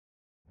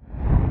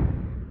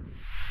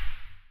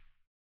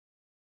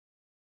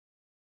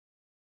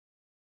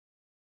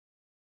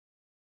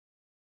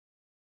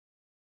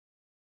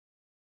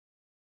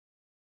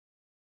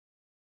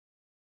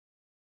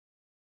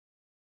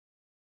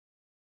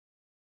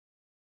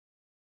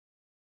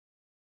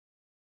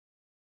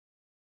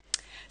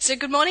So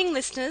good morning,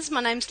 listeners.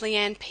 My name's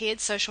Leanne, Peard,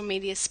 social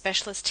media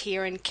specialist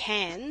here in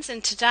Cairns,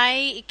 and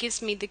today it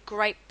gives me the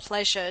great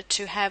pleasure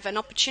to have an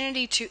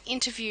opportunity to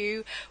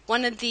interview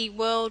one of the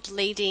world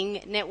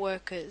leading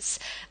networkers.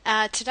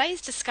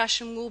 Today's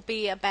discussion will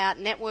be about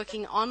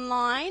networking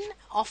online,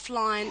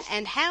 offline,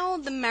 and how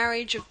the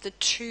marriage of the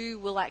two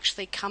will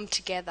actually come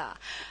together.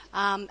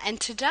 And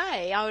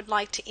today I would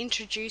like to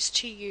introduce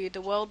to you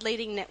the world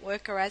leading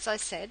networker. As I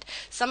said,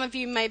 some of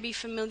you may be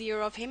familiar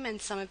of him and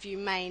some of you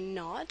may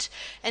not.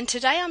 And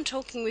today I'm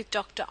talking with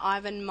Dr.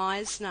 Ivan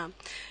Misner.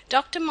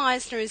 Dr.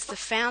 Misner is the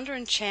founder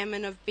and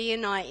chairman of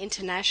BNI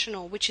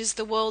International, which is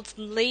the world's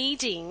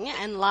leading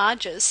and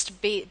largest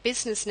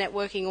business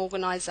networking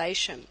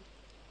organization.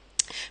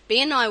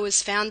 BNI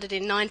was founded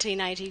in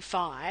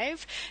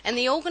 1985, and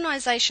the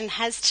organisation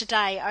has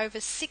today over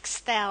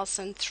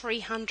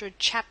 6,300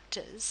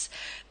 chapters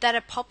that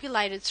are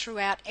populated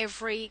throughout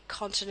every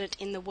continent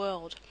in the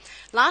world.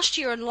 Last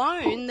year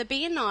alone, the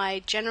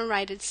BNI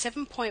generated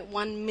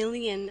 7.1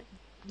 million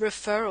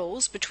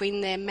referrals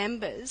between their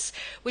members,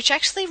 which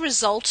actually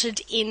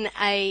resulted in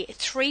a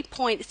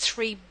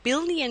 $3.3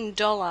 billion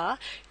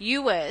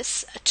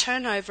US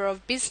turnover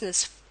of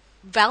business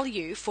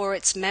value for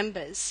its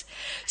members.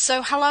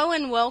 So hello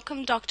and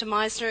welcome, Dr.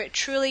 Misner. It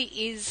truly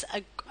is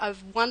a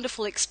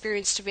wonderful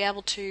experience to be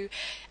able to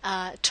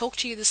talk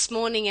to you this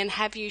morning and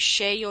have you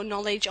share your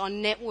knowledge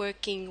on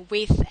networking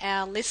with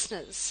our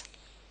listeners.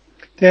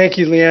 Thank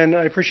you, Leanne.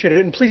 I appreciate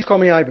it. And please call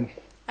me Ivan.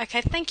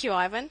 Okay, thank you,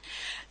 Ivan.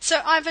 So,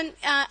 Ivan,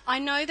 I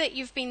know that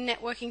you've been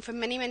networking for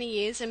many, many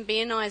years, and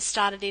BNI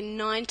started in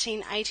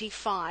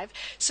 1985.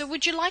 So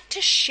would you like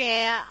to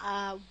share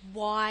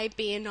why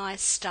BNI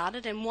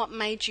started and what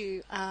made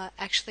you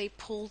actually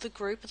pull the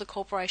group, the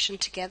corporation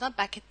together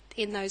back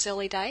in those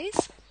early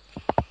days?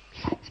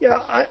 Yeah,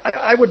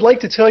 I would like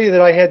to tell you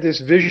that I had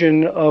this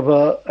vision of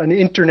an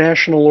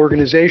international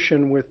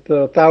organization with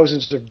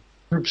thousands of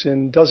groups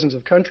in dozens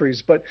of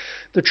countries, but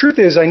the truth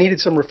is I needed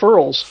some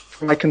referrals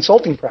for my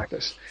consulting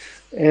practice.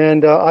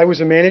 And I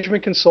was a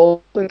management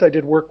consultant. I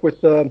did work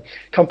with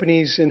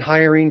companies in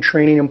hiring,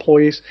 training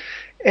employees.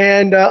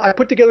 And I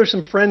put together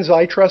some friends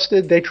I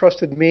trusted. They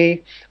trusted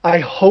me. I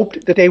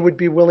hoped that they would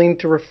be willing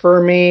to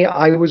refer me.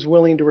 I was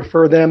willing to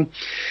refer them.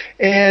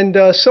 And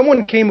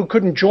someone came who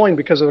couldn't join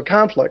because of a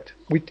conflict.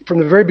 We, from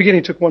the very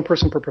beginning, took one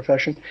person per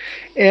profession.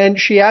 And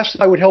she asked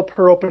if I would help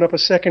her open up a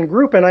second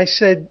group. And I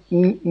said,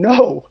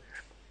 no,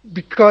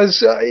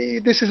 because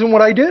this isn't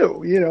what I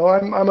do. You know,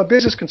 I'm a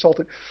business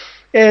consultant.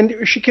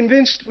 And she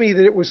convinced me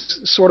that it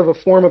was sort of a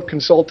form of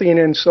consulting,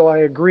 and so I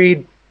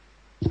agreed.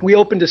 We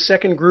opened a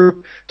second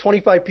group.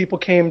 25 people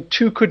came.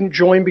 2 couldn't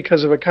join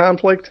because of a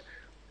conflict.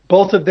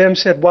 Both of them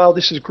said, wow,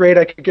 this is great.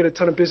 I could get a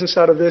ton of business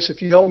out of this.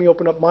 If you help me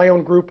open up my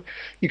own group,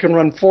 you can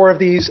run 4 of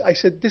these. I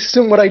said, this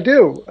isn't what I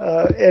do.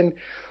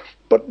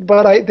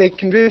 But they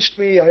convinced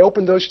me. I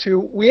opened those 2.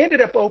 We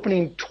ended up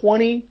opening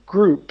 20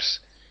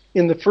 groups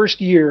in the first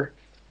year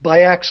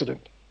by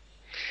accident.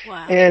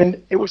 Wow.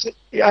 And it was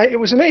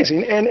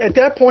amazing. And at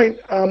that point,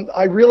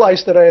 I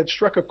realized that I had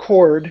struck a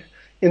chord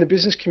in the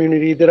business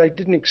community that I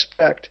didn't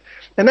expect.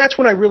 And that's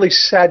when I really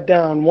sat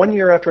down 1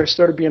 year after I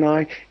started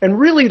BNI and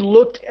really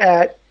looked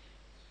at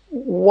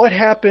what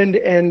happened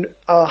and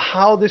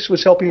how this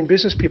was helping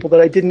business people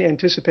that I didn't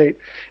anticipate.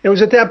 And it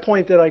was at that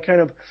point that I kind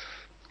of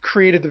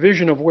created the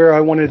vision of where I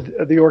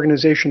wanted the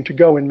organization to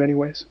go in many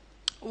ways.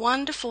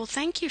 Wonderful.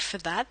 Thank you for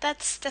that.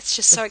 That's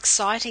just so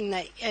exciting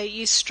that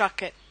you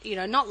struck it,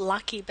 not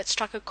lucky, but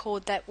struck a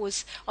chord that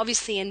was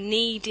obviously a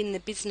need in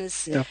the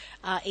business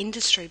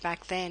industry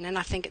back then, and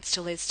I think it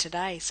still is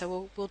today.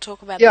 So we'll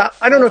talk about that. Yeah,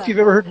 I don't know if you've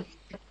ever heard,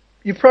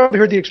 you've probably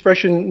heard the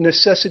expression,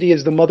 necessity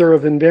is the mother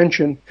of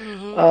invention,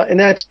 and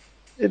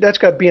that's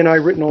got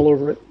BNI written all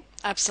over it.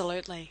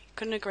 Absolutely.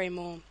 Couldn't agree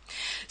more.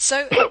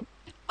 So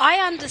I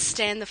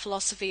understand the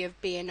philosophy of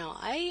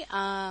BNI,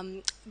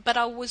 but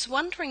I was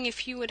wondering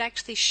if you would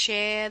actually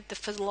share the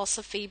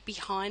philosophy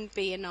behind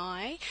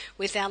BNI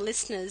with our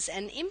listeners,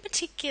 and in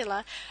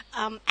particular,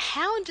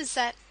 how does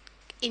that,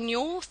 in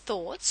your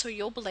thoughts or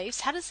your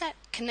beliefs, how does that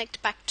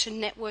connect back to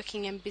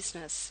networking and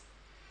business?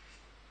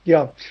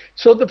 Yeah.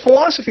 So the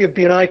philosophy of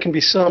BNI can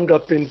be summed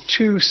up in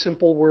 2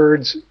 simple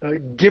words,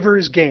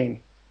 giver's gain.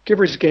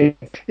 Giver's gain.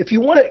 If you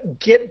want to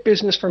get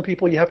business from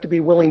people, you have to be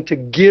willing to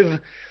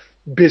give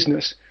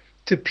business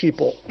to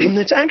people. And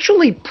it's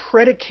actually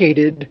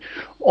predicated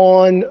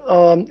on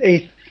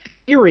a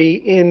theory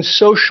in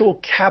social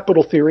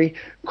capital theory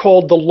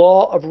called the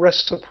law of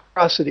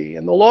reciprocity.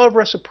 And the law of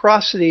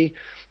reciprocity,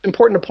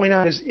 important to point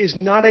out,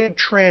 is not a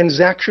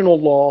transactional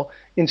law.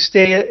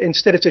 Instead,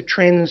 it's a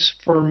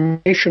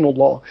transformational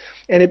law.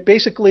 And it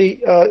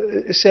basically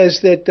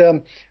says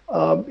that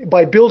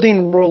by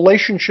building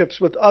relationships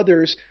with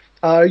others,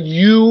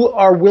 you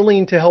are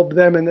willing to help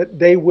them and that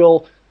they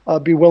will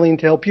be willing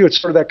to help you.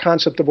 It's sort of that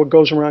concept of what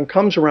goes around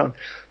comes around.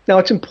 Now,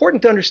 it's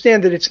important to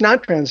understand that it's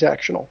not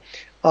transactional.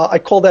 I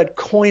call that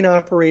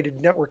coin-operated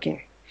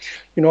networking.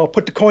 I'll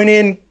put the coin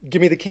in,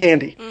 give me the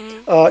candy.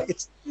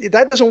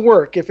 That doesn't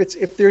work.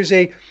 If there's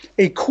a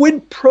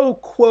quid pro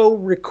quo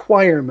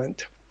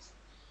requirement,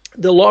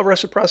 the law of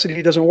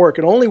reciprocity doesn't work.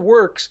 It only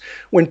works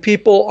when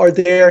people are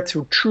there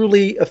to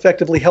truly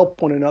effectively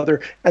help one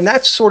another. And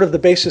that's sort of the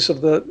basis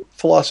of the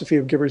philosophy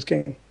of giver's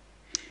gain.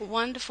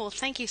 Wonderful.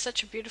 Thank you.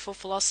 Such a beautiful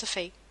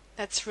philosophy.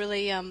 That's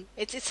really,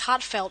 it's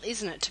heartfelt,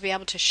 isn't it, to be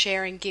able to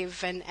share and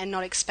give and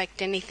not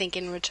expect anything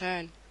in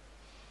return.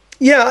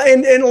 Yeah,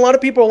 and a lot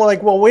of people are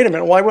like, well, wait a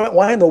minute,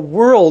 why in the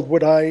world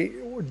would I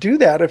do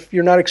that if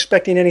you're not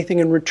expecting anything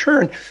in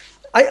return?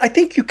 I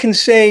think you can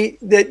say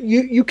that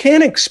you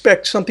can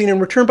expect something in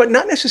return, but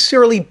not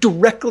necessarily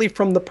directly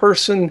from the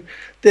person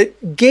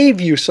that gave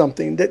you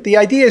something. That the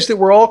idea is that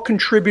we're all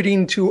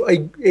contributing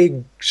to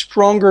a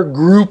stronger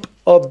group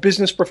of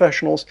business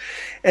professionals,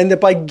 and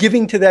that by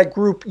giving to that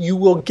group, you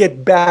will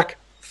get back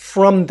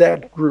from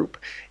that group.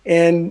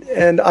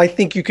 And I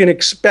think you can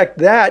expect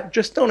that.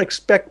 Just don't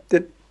expect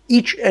that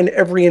each and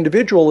every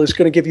individual is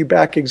going to give you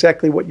back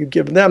exactly what you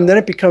give them. Then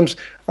it becomes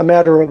a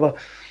matter of a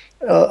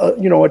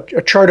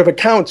chart of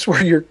accounts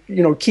where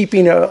you're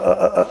keeping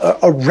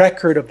a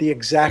record of the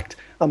exact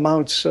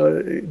amounts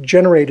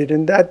generated,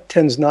 and that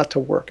tends not to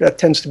work. That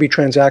tends to be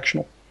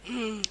transactional.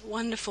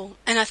 Wonderful.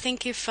 And I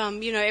think if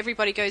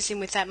everybody goes in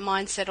with that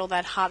mindset or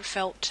that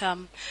heartfelt,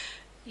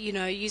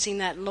 using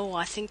that law,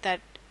 I think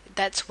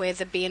that's where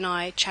the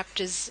BNI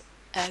chapters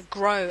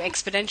grow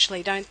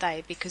exponentially, don't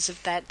they? Because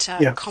of that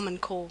common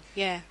core.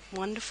 Yeah,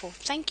 wonderful.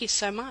 Thank you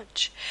so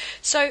much.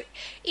 So,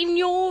 in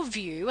your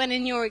view and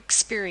in your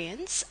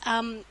experience,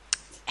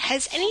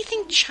 has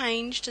anything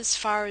changed as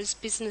far as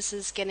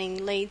businesses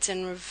getting leads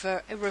and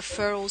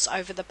referrals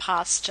over the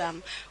past,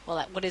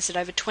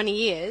 over 20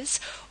 years?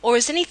 Or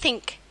has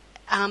anything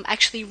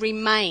actually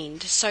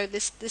remained? So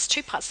there's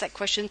two parts to that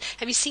question.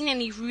 Have you seen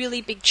any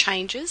really big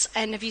changes,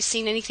 and have you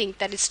seen anything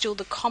that is still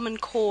the common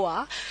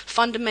core,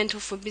 fundamental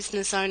for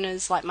business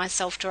owners like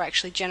myself to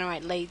actually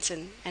generate leads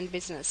and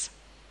business?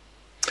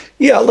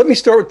 Yeah, let me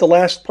start with the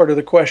last part of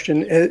the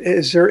question.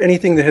 Is there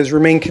anything that has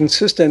remained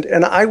consistent?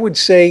 And I would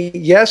say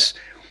yes.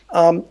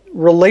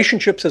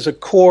 Relationships as a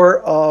core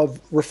of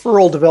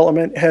referral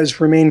development has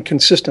remained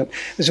consistent.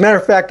 As a matter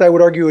of fact, I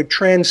would argue it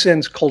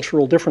transcends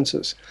cultural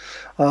differences.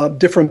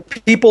 Different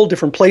people,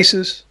 different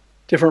places,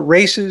 different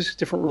races,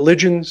 different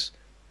religions,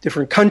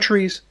 different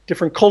countries,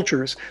 different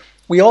cultures.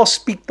 We all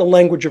speak the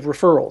language of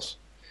referrals.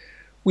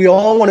 We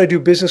all want to do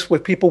business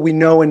with people we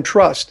know and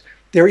trust.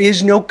 There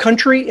is no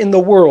country in the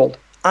world,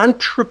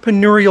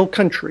 entrepreneurial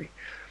country.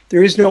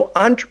 There is no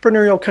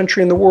entrepreneurial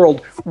country in the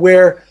world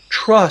where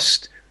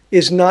trust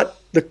is not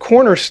the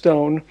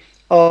cornerstone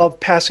of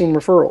passing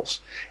referrals.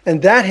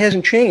 And that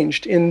hasn't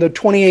changed in the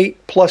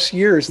 28 plus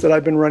years that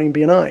I've been running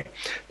BNI.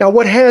 Now,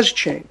 what has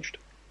changed?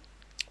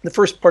 The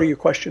first part of your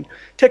question,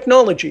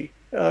 technology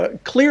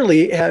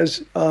clearly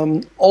has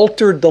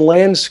altered the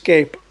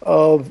landscape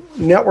of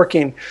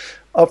networking.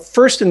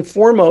 First and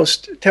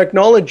foremost,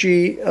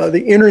 technology,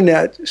 the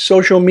internet,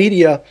 social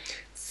media,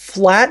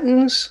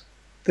 flattens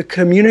the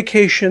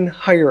communication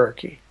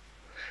hierarchy.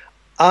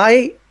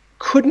 I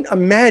couldn't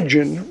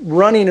imagine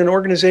running an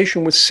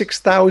organization with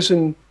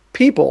 6,000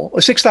 people, or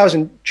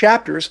 6,000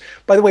 chapters.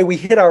 By the way, we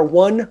hit our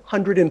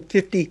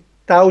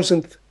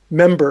 150,000th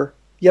member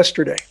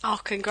yesterday. Oh,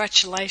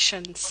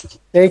 congratulations.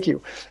 Thank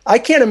you. I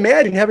can't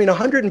imagine having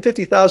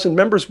 150,000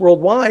 members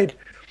worldwide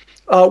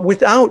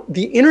without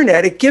the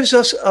internet. It gives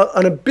us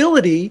an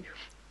ability.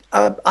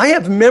 I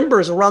have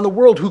members around the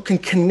world who can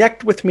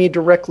connect with me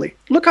directly.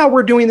 Look how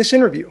we're doing this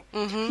interview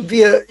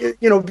via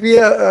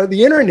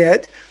the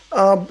internet.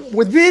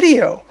 With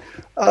video.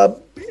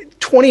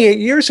 28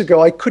 years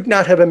ago, I could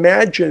not have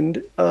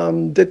imagined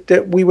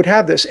that we would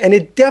have this. And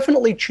it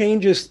definitely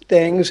changes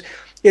things.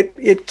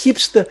 It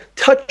keeps the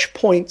touch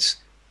points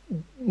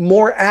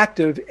more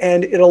active,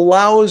 and it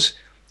allows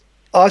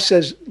us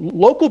as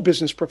local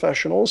business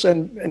professionals,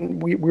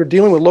 and we're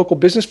dealing with local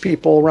business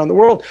people around the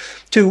world,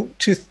 to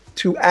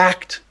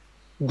act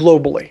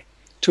globally,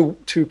 to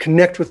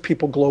connect with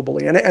people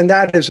globally. And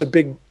that is a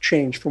big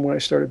change from when I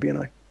started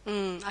BNI.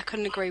 I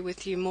couldn't agree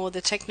with you more. The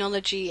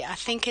technology, I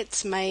think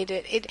it's made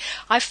it.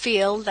 I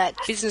feel that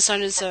business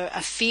owners are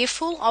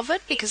fearful of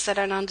it because they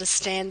don't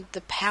understand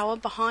the power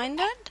behind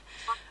it.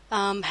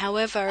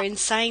 However, in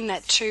saying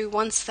that too,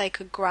 once they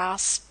could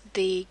grasp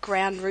the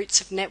ground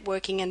roots of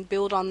networking and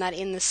build on that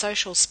in the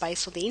social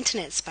space or the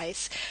internet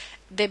space,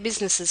 their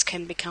businesses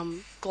can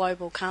become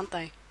global, can't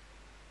they?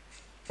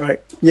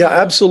 Right. Yeah,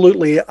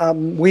 absolutely.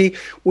 We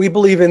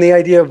believe in the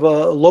idea of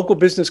a local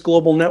business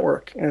global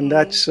network, and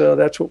that's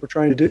what we're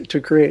trying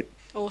to create.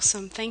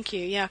 Awesome. Thank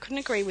you. Yeah, I couldn't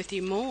agree with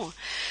you more.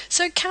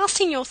 So,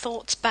 casting your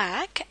thoughts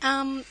back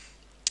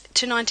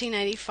to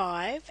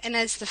 1985, and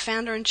as the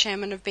founder and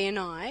chairman of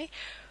BNI,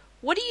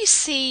 what do you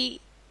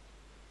see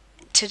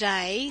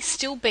today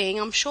still being?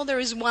 I'm sure there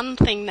is one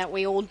thing that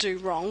we all do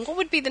wrong. What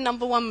would be the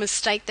number one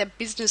mistake that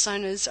business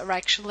owners are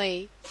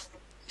actually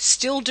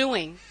still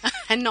doing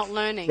and not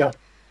learning? Yeah.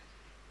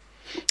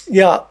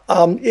 Yeah,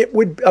 it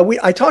would.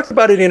 I talked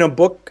about it in a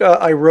book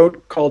I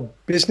wrote called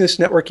 "Business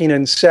Networking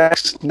and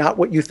Sex: Not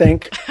What You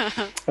Think."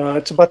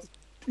 It's about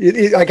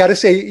I got to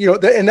say,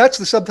 and that's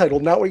the subtitle,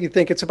 not what you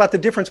think. It's about the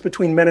difference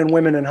between men and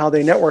women and how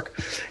they network.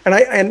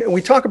 And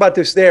we talk about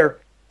this there.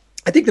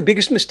 I think the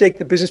biggest mistake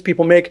that business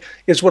people make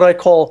is what I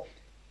call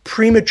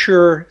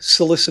premature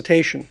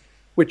solicitation,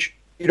 which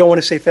you don't want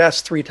to say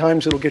fast 3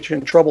 times. It'll get you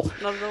in trouble.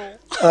 Not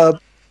at all.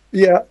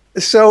 Yeah.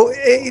 So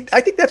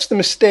I think that's the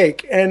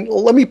mistake. And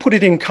let me put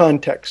it in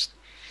context.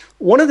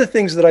 One of the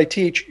things that I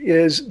teach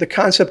is the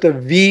concept of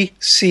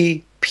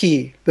VCP,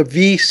 the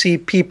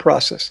VCP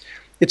process.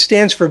 It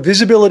stands for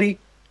visibility,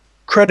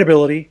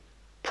 credibility,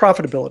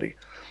 profitability.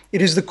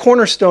 It is the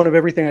cornerstone of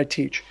everything I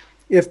teach.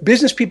 If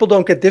business people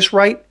don't get this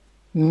right,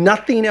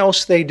 nothing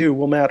else they do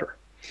will matter.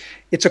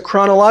 It's a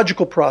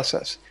chronological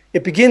process.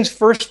 It begins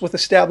first with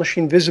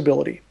establishing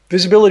visibility.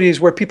 Visibility is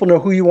where people know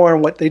who you are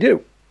and what they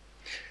do.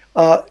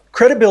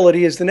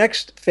 Credibility is the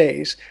next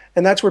phase,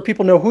 and that's where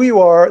people know who you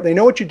are, they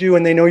know what you do,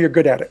 and they know you're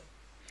good at it.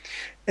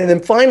 And then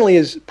finally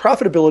is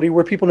profitability,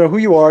 where people know who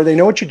you are, they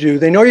know what you do,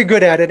 they know you're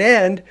good at it,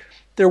 and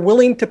they're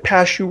willing to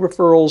pass you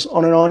referrals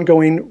on an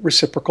ongoing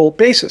reciprocal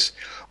basis.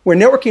 Where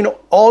networking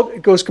all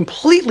goes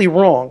completely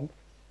wrong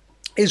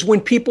is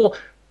when people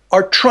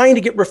are trying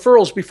to get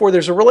referrals before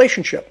there's a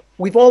relationship.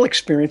 We've all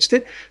experienced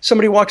it.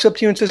 Somebody walks up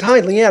to you and says,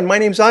 "Hi, Leanne, my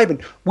name's Ivan.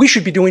 We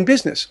should be doing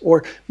business."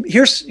 Or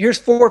here's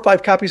 4 or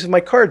 5 copies of my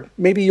card.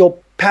 Maybe you'll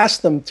pass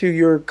them to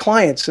your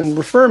clients and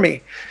refer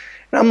me.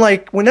 And I'm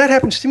like, when that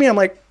happens to me, I'm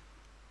like,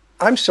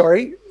 I'm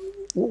sorry,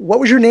 what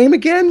was your name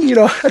again?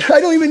 I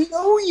don't even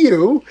know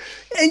you,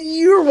 and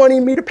you're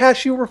wanting me to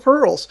pass you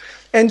referrals.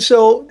 And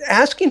so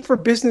asking for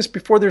business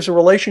before there's a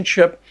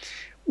relationship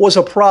was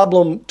a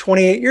problem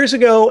 28 years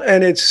ago,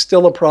 and it's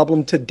still a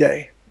problem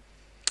today.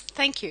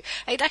 Thank you.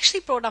 It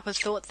actually brought up a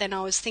thought then.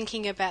 I was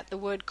thinking about the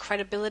word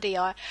credibility.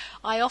 I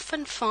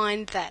often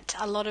find that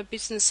a lot of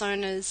business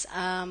owners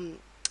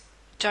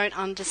don't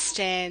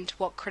understand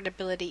what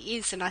credibility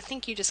is, and I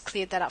think you just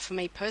cleared that up for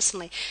me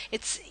personally.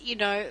 It's,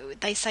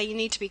 they say you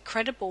need to be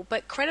credible,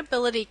 but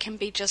credibility can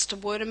be just a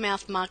word of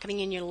mouth marketing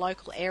in your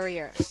local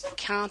area,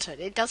 can't it?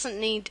 It doesn't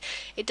mean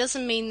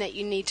that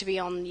you need to be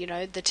on,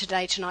 the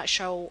Today Tonight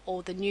Show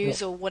or the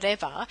news or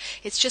whatever.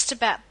 It's just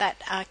about that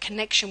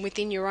connection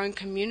within your own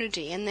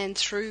community, and then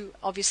through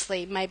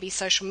obviously maybe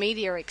social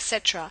media,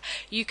 etc.,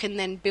 you can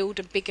then build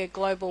a bigger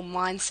global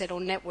mindset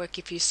or network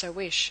if you so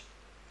wish.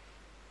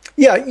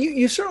 Yeah,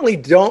 you certainly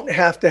don't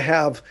have to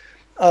have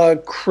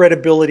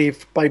credibility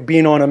by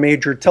being on a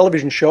major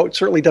television show. It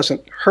certainly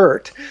doesn't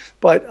hurt,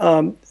 but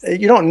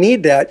you don't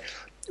need that.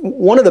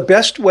 One of the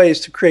best ways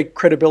to create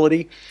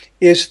credibility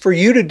is for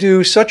you to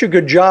do such a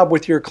good job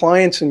with your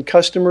clients and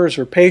customers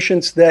or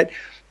patients that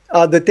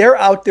they're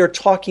out there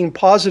talking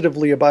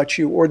positively about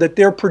you, or that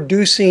they're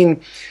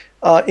producing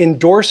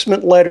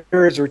endorsement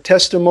letters or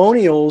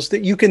testimonials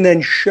that you can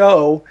then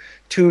show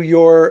to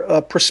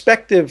your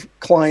prospective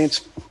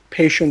clients,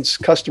 patients,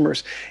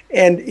 customers.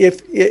 And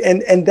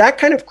and that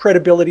kind of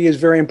credibility is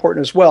very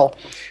important as well.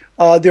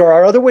 There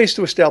are other ways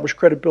to establish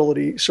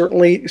credibility.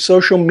 Certainly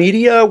social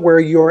media, where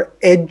you're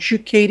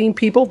educating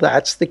people,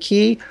 that's the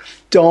key.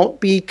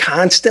 Don't be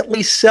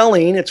constantly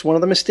selling. It's one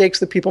of the mistakes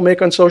that people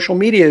make on social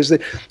media, is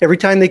that every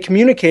time they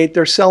communicate,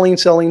 they're selling,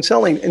 selling,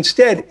 selling.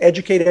 Instead,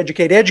 educate,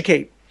 educate,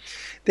 educate.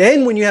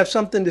 Then when you have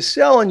something to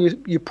sell and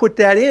you put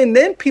that in,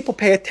 then people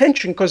pay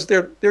attention because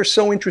they're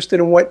so interested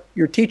in what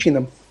you're teaching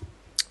them.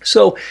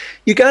 So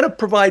you got to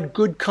provide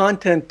good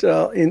content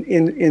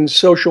in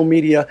social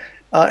media,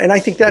 and I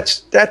think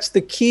that's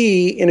the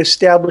key in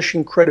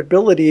establishing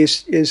credibility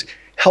is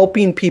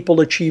helping people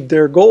achieve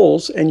their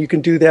goals, and you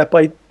can do that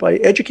by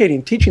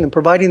educating, teaching them,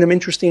 providing them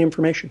interesting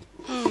information.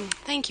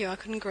 Thank you. I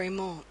couldn't agree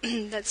more.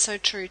 That's so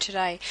true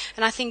today.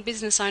 And I think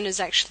business owners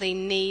actually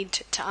need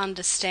to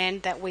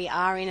understand that we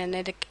are in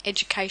an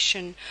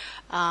education,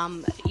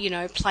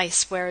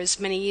 place, whereas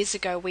many years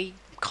ago we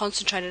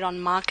concentrated on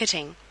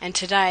marketing, and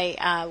today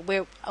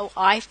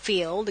I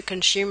feel the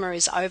consumer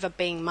is over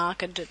being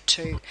marketed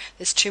to.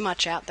 There's too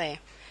much out there.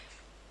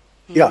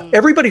 Yeah,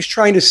 everybody's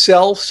trying to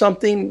sell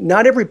something.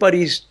 Not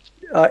everybody's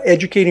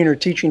educating or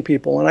teaching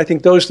people, and I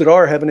think those that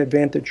are have an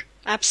advantage.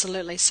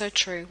 Absolutely, so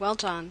true. Well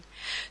done.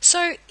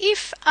 So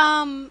if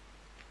I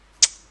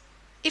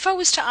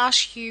was to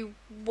ask you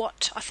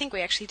I think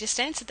we actually just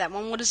answered that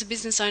one. What does a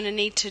business owner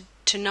need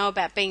to know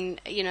about being,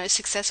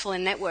 successful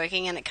in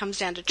networking? And it comes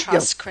down to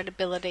trust,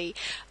 credibility,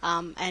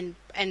 and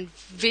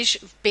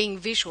being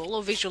visual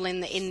in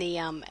the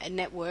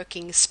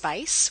networking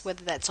space,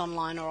 whether that's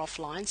online or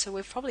offline. So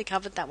we've probably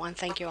covered that one.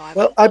 Thank you, Ivan.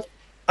 Well,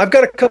 I've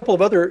got a couple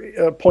of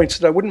other points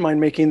that I wouldn't mind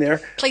making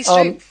there. Please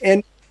do.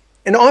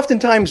 And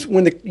oftentimes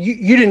when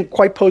you didn't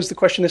quite pose the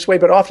question this way,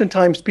 but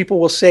oftentimes people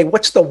will say,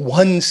 "What's the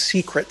one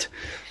secret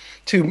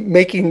to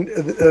making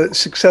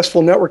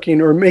successful networking,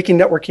 or making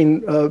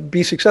networking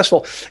be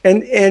successful?"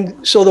 And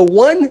so the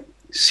one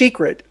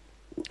secret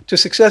to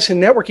success in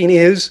networking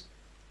is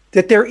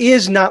that there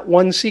is not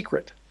one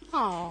secret.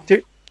 Oh.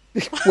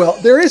 Well,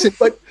 there isn't,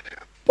 but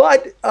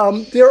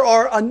there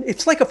are.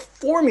 It's like a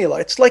formula.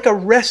 It's like a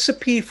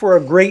recipe for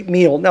a great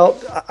meal. Now,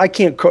 I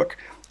can't cook.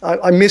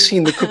 I'm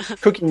missing the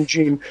cooking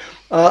gene.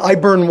 I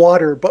burn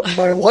water, but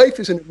my wife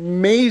is an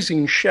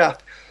amazing chef,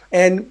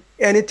 and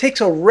it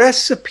takes a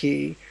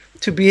recipe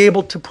to be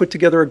able to put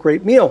together a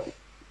great meal.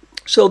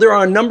 So there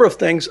are a number of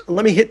things.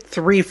 Let me hit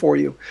three for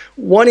you.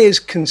 One is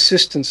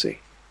consistency.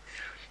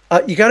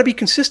 You got to be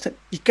consistent.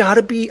 You got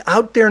to be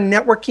out there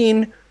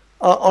networking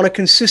on a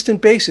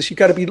consistent basis. You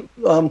got to be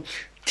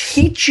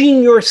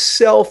teaching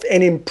yourself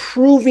and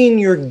improving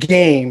your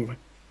game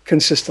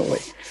consistently.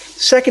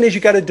 Second is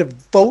you got to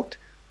devote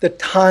the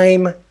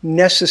time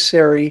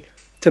necessary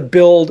to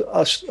build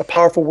a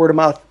powerful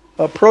word-of-mouth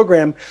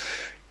program.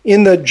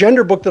 In the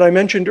gender book that I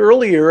mentioned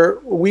earlier,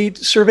 we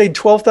surveyed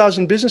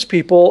 12,000 business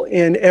people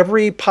in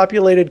every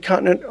populated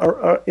continent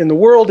in the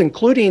world,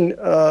 including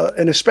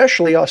and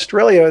especially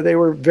Australia. They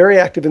were very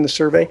active in the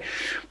survey.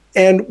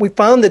 And we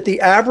found that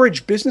the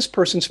average business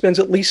person spends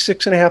at least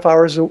 6.5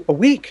 hours a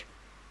week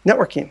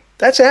networking.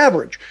 That's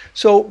average.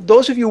 So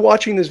those of you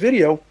watching this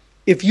video,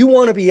 if you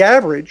want to be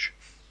average,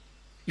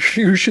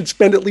 you should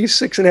spend at least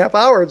 6.5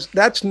 hours.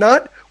 That's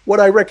not what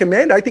I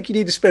recommend. I think you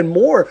need to spend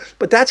more,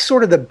 but that's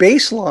sort of the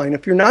baseline.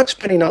 If you're not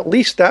spending at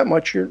least that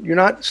much, you're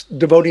not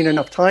devoting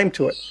enough time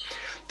to it.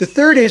 The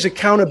third is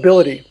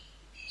accountability.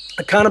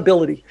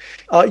 Accountability.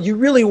 You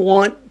really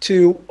want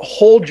to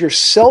hold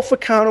yourself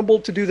accountable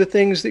to do the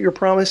things that you're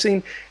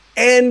promising,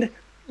 and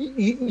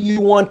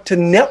you want to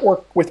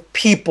network with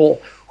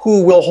people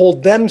who will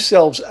hold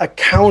themselves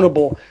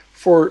accountable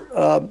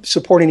for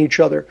supporting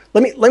each other.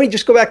 Let me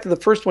just go back to the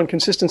first one,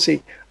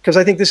 consistency, because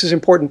I think this is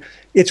important.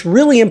 It's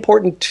really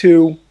important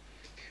to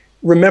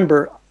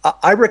remember.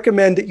 I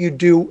recommend that you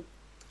do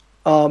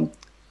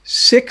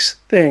 6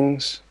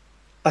 things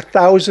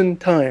 1,000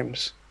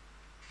 times,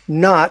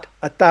 not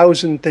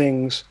 1,000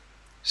 things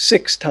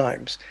 6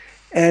 times.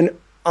 And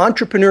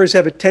entrepreneurs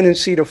have a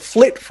tendency to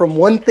flit from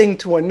one thing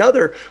to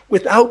another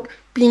without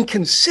being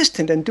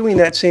consistent and doing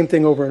that same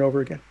thing over and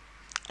over again.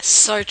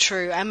 So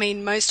true. I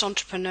mean, most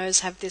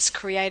entrepreneurs have this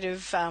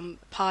creative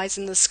pies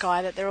in the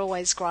sky that they're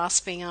always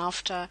grasping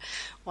after.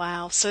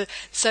 Wow. So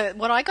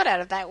what I got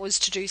out of that was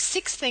to do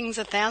 6 things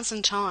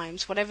 1,000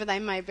 times, whatever they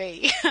may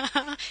be,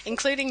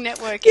 including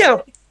networking.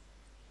 Yeah.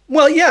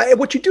 Well, yeah.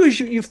 What you do is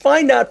you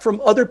find out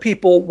from other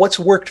people what's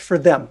worked for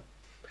them.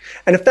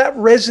 And if that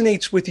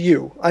resonates with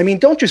you, I mean,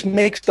 don't just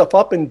make stuff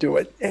up and do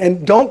it.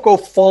 And don't go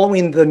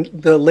following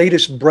the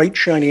latest bright,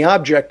 shiny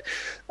object.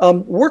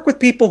 Work with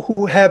people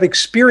who have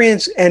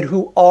experience and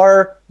who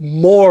are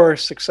more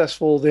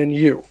successful than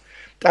you.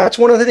 That's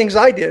one of the things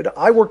I did.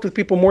 I worked with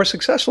people more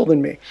successful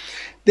than me.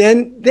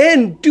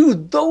 Then do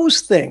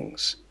those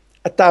things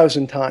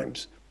 1,000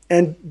 times.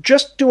 And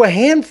just do a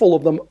handful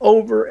of them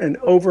over and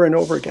over and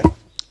over again.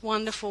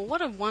 Wonderful.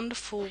 What a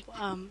wonderful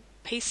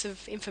piece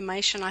of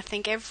information. I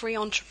think every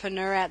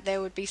entrepreneur out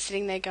there would be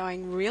sitting there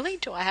going, really?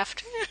 Do I have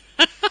to?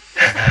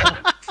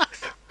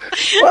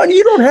 Well,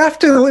 you don't have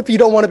to if you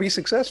don't want to be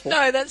successful.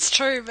 No, that's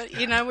true. But,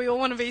 we all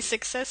want to be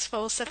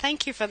successful. So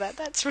thank you for that.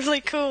 That's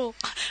really cool.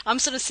 I'm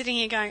sort of sitting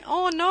here going,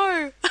 oh,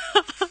 no.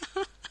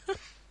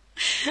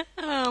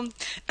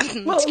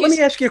 Well, let me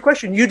ask you a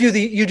question. You do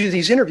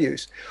these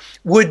interviews.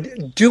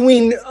 Would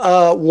doing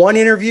one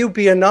interview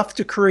be enough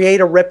to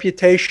create a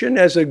reputation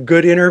as a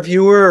good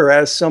interviewer or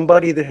as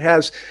somebody that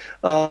has,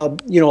 a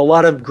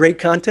lot of great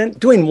content?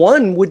 Doing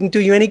one wouldn't do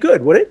you any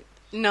good, would it?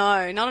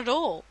 No, not at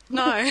all.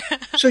 No.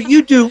 So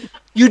you do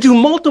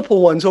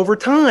multiple ones over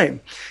time.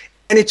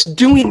 And it's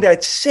doing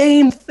that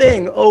same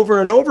thing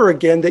over and over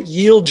again that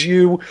yields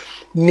you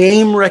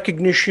name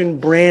recognition,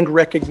 brand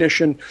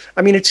recognition.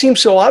 I mean, it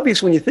seems so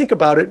obvious when you think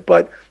about it,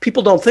 but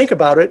people don't think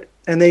about it,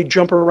 and they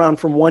jump around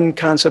from one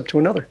concept to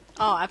another.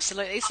 Oh,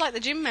 absolutely. It's like the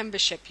gym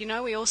membership.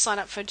 We all sign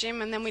up for a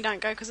gym and then we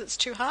don't go because it's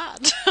too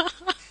hard.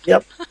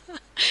 Yep.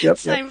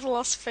 Same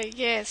philosophy.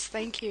 Yes,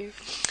 thank you.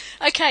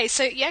 Okay,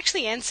 so you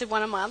actually answered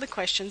one of my other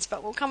questions,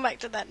 but we'll come back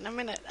to that in a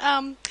minute.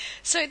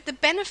 So the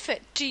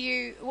benefit,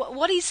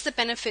 what is the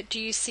benefit do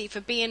you see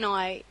for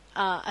BNI,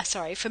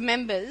 for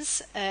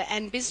members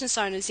and business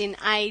owners in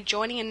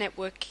joining a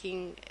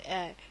networking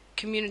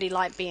community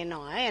like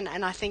BNI,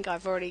 and I think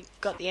I've already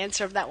got the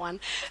answer of that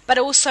one, but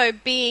also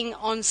being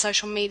on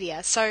social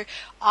media. So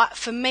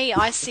for me,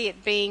 I see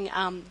it being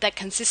that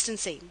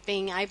consistency,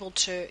 being able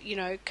to,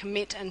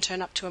 commit and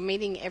turn up to a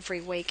meeting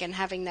every week and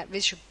having that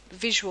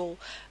visual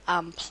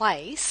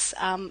place.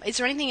 Is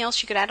there anything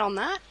else you could add on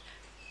that?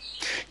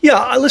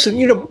 Yeah, listen,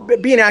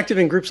 being active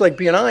in groups like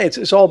BNI,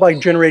 it's all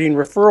about generating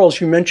referrals.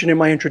 You mentioned in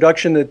my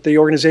introduction that the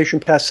organization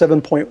passed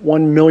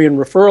 7.1 million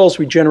referrals.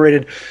 We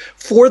generated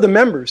for the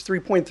members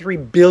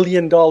 $3.3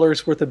 billion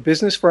worth of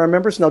business for our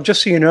members. Now,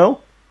 just so you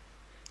know,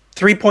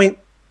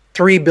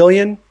 3.3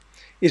 billion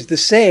is the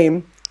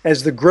same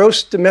as the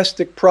gross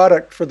domestic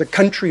product for the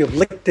country of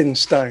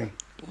Liechtenstein.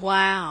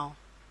 Wow.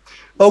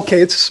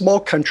 Okay, it's a small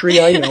country,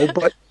 I know,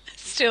 but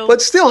still,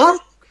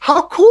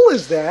 how cool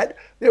is that?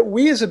 That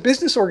we as a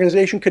business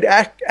organization could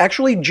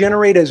actually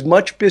generate as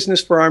much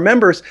business for our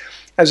members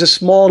as a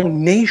small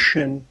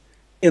nation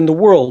in the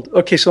world.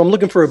 Okay, so I'm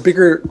looking for a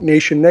bigger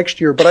nation next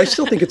year, but I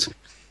still think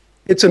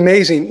it's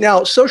amazing.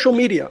 Now, social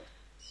media.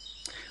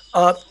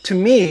 To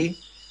me,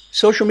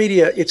 social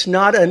media, it's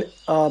not an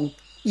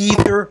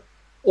either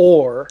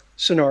or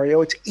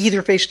scenario. It's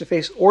either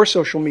face-to-face or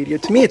social media.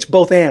 To me, it's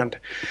both and.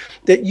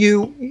 That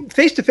you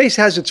face-to-face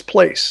has its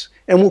place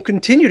and will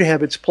continue to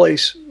have its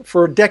place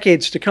for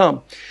decades to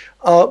come.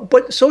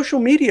 But social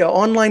media,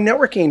 online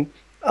networking,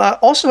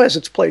 also has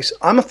its place.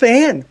 I'm a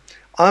fan.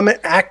 I'm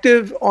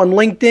active on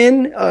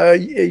LinkedIn.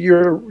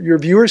 Your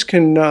viewers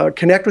can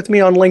connect with me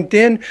on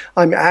LinkedIn.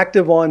 I'm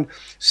active on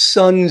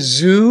Sun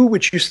Tzu,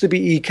 which used to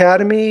be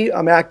Academy.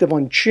 I'm active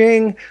on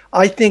Ching.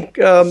 I think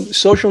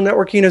social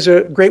networking is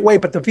a great way,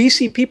 but the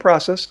VCP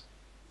process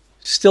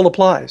still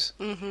applies.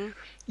 Mm-hmm.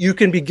 You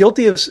can be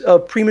guilty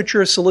of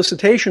premature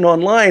solicitation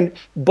online,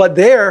 but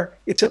there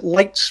it's at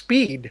light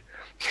speed.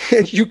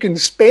 You can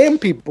spam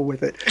people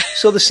with it.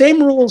 So the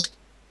same rules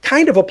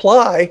kind of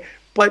apply,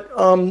 but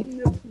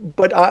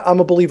I'm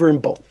a believer in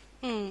both.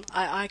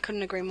 I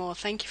couldn't agree more.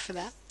 Thank you for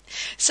that.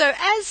 So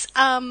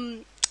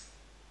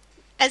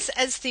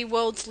as the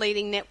world's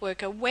leading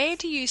networker, where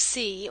do you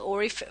see,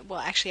 or if, well,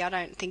 actually I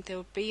don't think there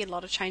will be a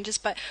lot of changes,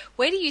 but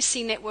where do you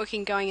see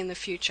networking going in the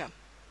future,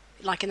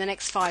 like in the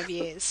next 5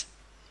 years?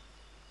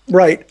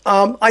 Right.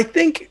 I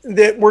think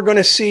that we're going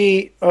to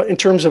see, in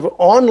terms of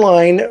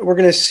online, we're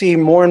going to see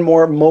more and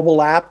more mobile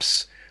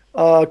apps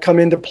come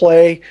into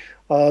play.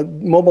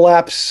 Mobile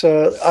apps,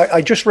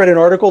 I just read an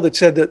article that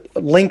said that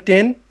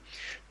LinkedIn,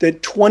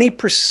 that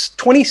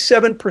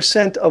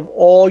 27% of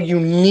all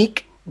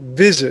unique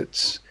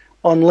visits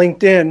on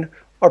LinkedIn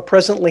are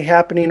presently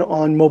happening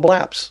on mobile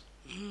apps.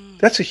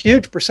 That's a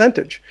huge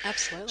percentage.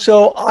 Absolutely.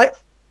 So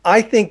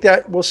I think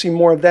that we'll see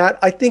more of that.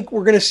 I think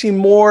we're going to see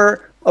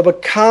more of a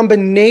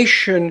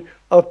combination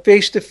of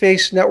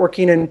face-to-face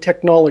networking and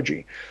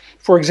technology.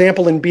 For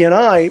example, in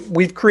BNI,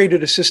 we've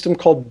created a system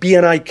called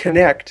BNI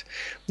Connect.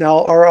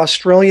 Now, our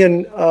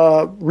Australian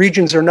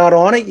regions are not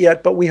on it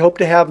yet, but we hope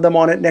to have them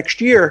on it next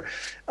year.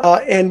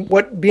 And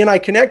what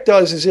BNI Connect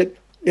does is it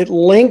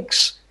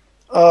links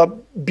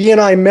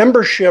BNI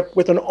membership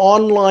with an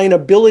online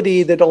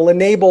ability that will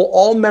enable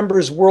all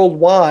members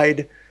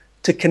worldwide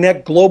to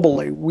connect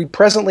globally. We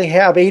presently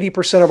have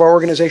 80% of our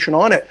organization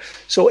on it.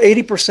 So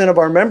 80% of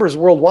our members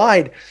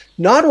worldwide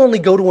not only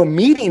go to a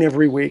meeting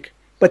every week,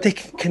 but they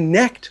can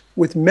connect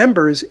with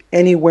members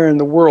anywhere in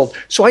the world.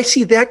 So I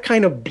see that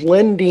kind of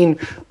blending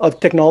of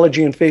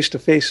technology and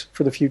face-to-face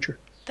for the future.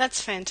 That's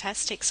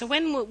fantastic. So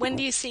when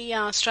do you see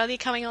Australia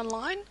coming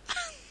online?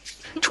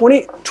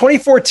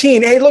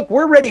 2014. Hey, look,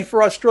 we're ready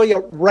for Australia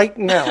right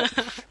now.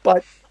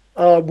 But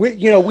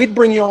we'd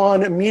bring you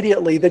on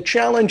immediately. The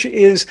challenge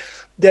is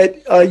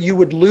that you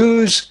would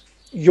lose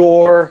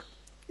your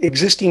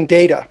existing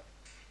data,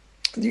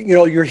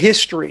 your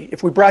history.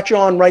 If we brought you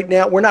on right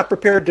now, we're not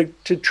prepared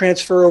to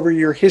transfer over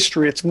your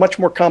history. It's much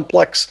more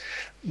complex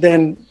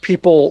than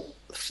people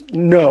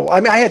know. I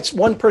mean, I had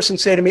one person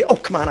say to me, "Oh,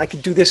 come on, I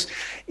could do this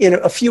in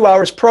a few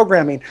hours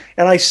programming."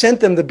 And I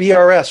sent them the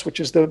BRS, which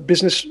is the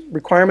business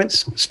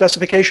requirements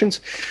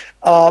specifications.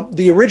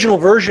 The original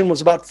version was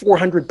about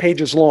 400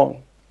 pages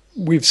long.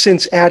 We've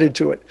since added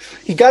to it.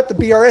 He got the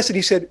BRS and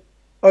he said,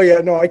 "Oh yeah,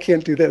 no, I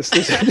can't do this.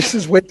 This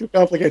is way too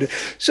complicated."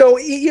 So,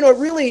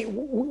 really,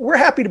 we're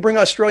happy to bring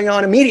Australia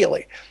on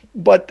immediately.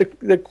 But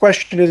the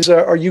question is,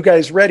 are you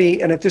guys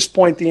ready? And at this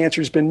point, the answer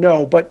has been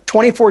no. But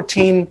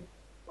 2014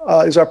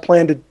 is our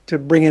plan to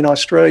bring in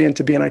Australia and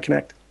to BNI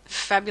Connect.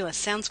 Fabulous.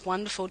 Sounds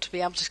wonderful to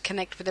be able to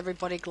connect with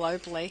everybody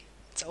globally.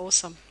 It's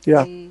awesome.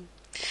 Yeah.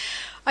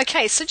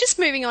 Okay, so just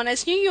moving on,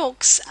 as New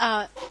York's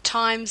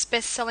Times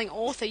best-selling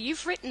author,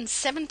 you've written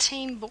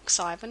 17 books,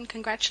 Ivan.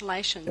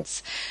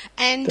 Congratulations.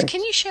 And Thanks.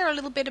 Can you share a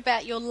little bit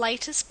about your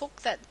latest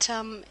book that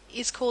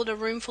is called A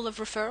Room Full of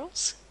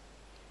Referrals?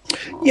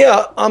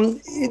 Yeah,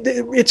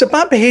 it's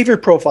about behavior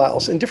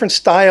profiles and different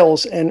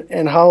styles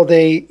and how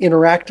they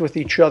interact with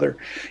each other.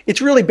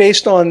 It's really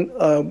based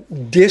on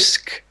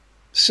DISC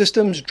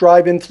systems,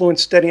 drive,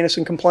 influence, steadiness,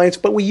 and compliance,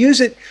 but we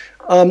use it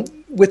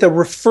with a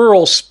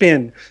referral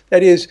spin.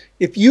 That is,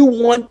 if you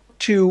want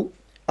to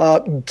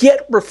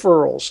get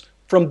referrals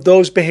from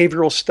those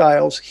behavioral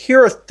styles,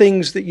 here are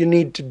things that you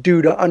need to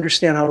do to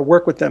understand how to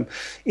work with them.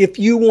 If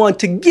you want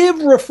to give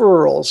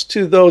referrals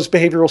to those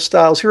behavioral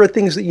styles, here are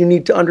things that you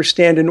need to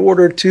understand in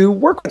order to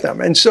work with them.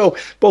 And so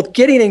both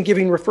getting and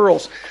giving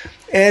referrals.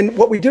 And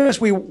what we do is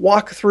we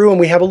walk through and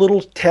we have a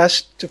little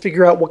test to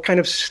figure out what kind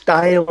of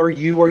style are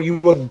you. Are you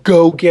a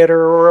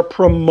go-getter or a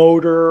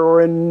promoter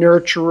or a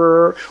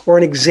nurturer or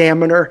an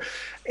examiner?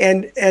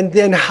 And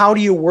then how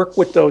do you work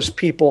with those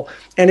people?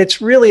 And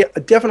it's really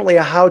definitely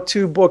a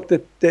how-to book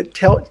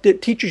that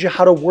teaches you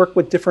how to work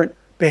with different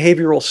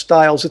behavioral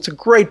styles. It's a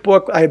great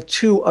book. I have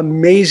two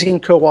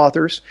amazing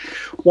co-authors.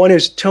 One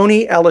is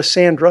Tony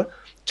Alessandra.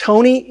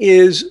 Tony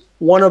is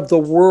one of the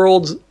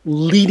world's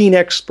leading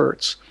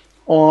experts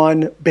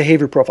on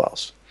behavior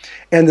profiles.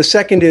 And the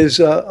second is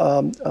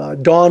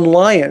Dawn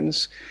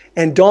Lyons.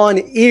 And Dawn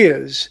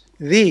is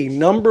the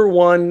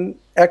 #1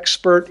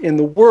 expert in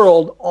the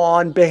world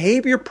on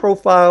behavior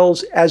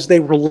profiles as they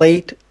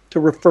relate to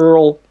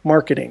referral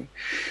marketing.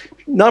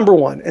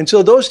 #1. And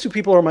so those two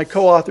people are my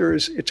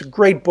co-authors. It's a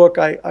great book.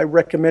 I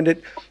recommend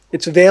it.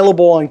 It's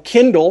available on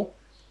Kindle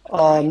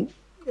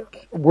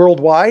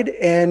worldwide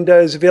and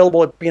is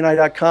available at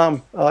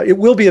BNI.com. It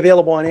will be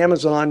available on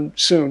Amazon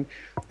soon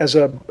as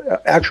a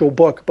actual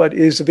book, but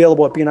is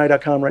available at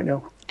BNI.com right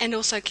now. And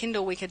also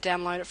Kindle, we could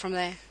download it from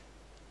there.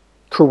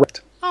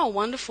 Correct. Oh,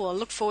 wonderful. I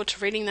look forward to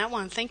reading that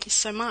one. Thank you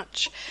so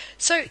much.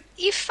 So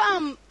if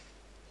I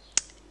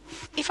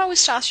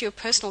was to ask you a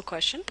personal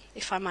question,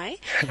 if I may,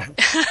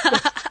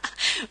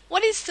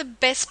 what is the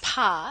best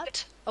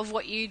part of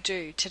what you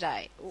do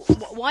today?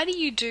 Why do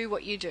you do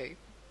what you do?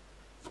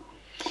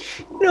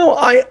 No,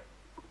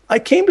 I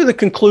came to the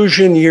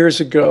conclusion years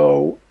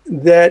ago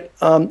that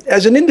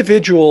as an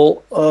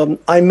individual,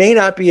 I may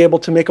not be able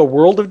to make a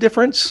world of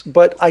difference,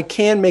 but I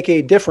can make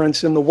a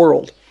difference in the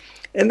world.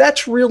 And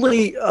that's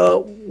really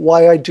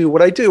why I do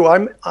what I do.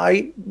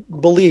 I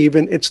believe,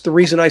 and it's the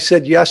reason I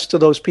said yes to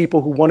those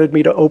people who wanted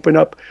me to open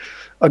up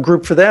a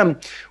group for them,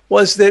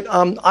 was that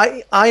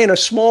I, in a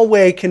small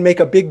way, can make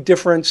a big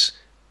difference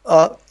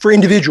for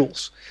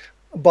individuals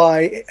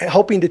by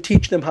helping to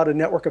teach them how to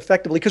network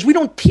effectively. Because we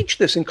don't teach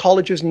this in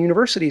colleges and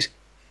universities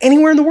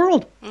anywhere in the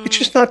world. It's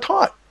just not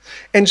taught.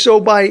 And so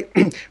by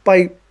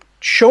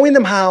showing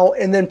them how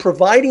and then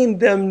providing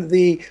them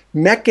the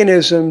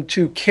mechanism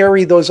to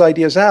carry those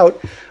ideas out,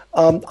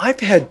 I've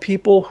had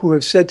people who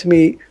have said to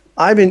me,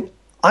 I'm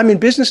in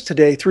business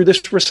today through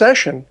this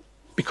recession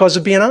because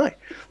of BNI.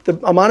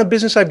 The amount of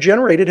business I've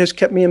generated has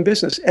kept me in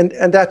business. And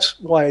that's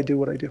why I do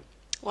what I do.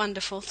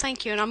 Wonderful.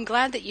 Thank you. And I'm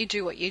glad that you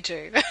do what you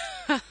do.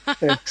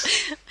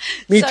 Thanks.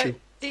 Me too.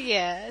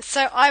 Yeah.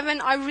 So,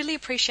 Ivan, I really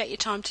appreciate your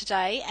time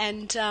today.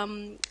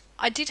 And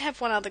I did have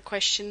one other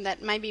question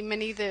that maybe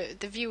many of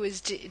the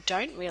viewers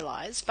don't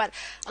realise. But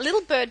a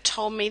little bird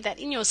told me that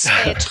in your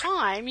spare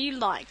time, you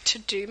like to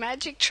do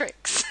magic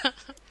tricks.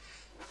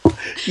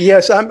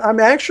 Yes, I'm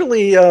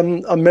actually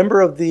a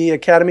member of the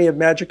Academy of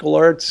Magical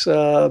Arts,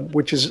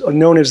 which is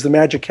known as the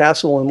Magic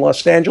Castle in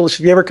Los Angeles.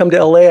 If you ever come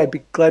to LA, I'd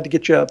be glad to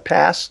get you a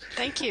pass.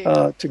 Thank you.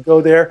 To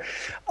go there.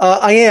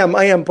 I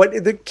am.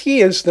 But the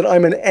key is that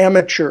I'm an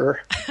amateur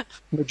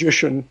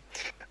magician.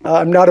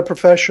 I'm not a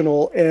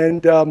professional,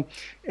 and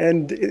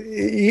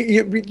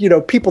you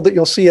know, people that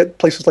you'll see at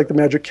places like the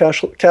Magic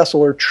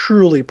Castle are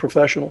truly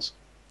professionals.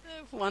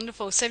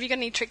 Wonderful. So have you got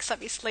any tricks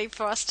up your sleeve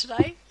for us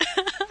today?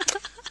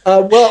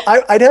 Well,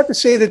 I'd have to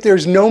say that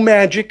there's no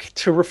magic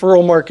to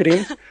referral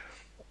marketing,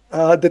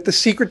 that the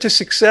secret to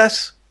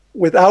success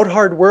without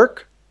hard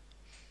work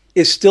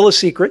is still a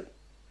secret.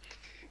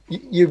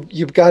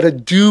 You've got to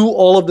do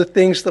all of the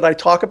things that I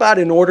talk about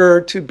in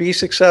order to be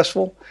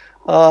successful.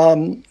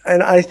 And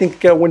I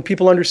think when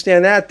people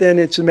understand that, then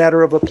it's a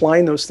matter of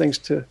applying those things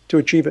to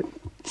achieve it.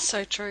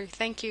 So true.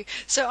 Thank you.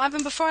 So,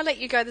 Ivan, before I let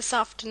you go this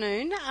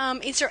afternoon,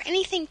 is there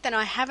anything that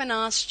I haven't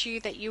asked you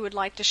that you would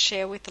like to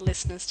share with the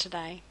listeners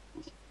today?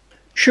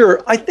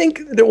 Sure. I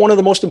think that one of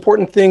the most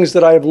important things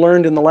that I've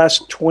learned in the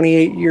last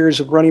 28 years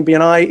of running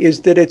BNI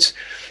is that it's,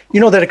 you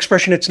know, that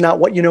expression, it's not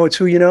what you know, it's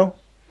who you know.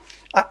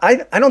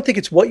 I don't think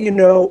it's what you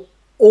know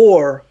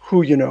or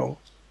who you know.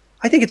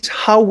 I think it's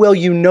how well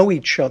you know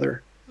each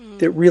other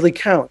that really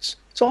counts.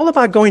 It's all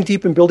about going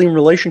deep and building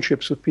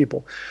relationships with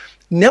people.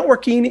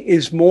 Networking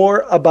is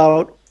more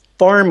about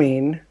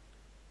farming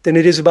than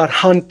it is about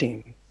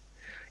hunting.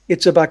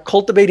 It's about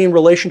cultivating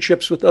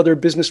relationships with other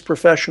business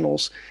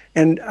professionals.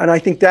 And I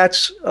think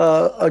that's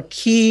a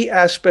key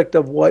aspect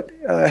of what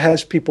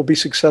has people be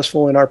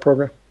successful in our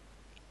program.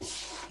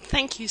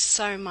 Thank you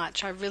so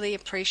much. I really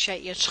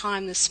appreciate your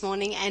time this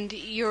morning, and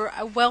you're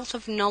a wealth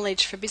of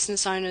knowledge for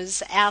business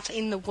owners out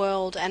in the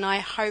world, and I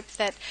hope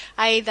that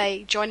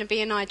they join a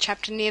BNI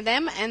chapter near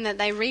them and that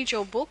they read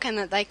your book and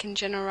that they can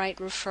generate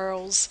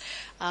referrals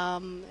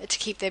to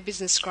keep their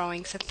business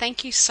growing. So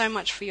thank you so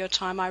much for your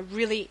time. I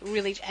really,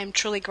 really am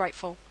truly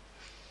grateful.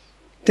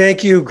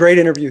 Thank you. Great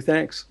interview.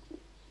 Thanks.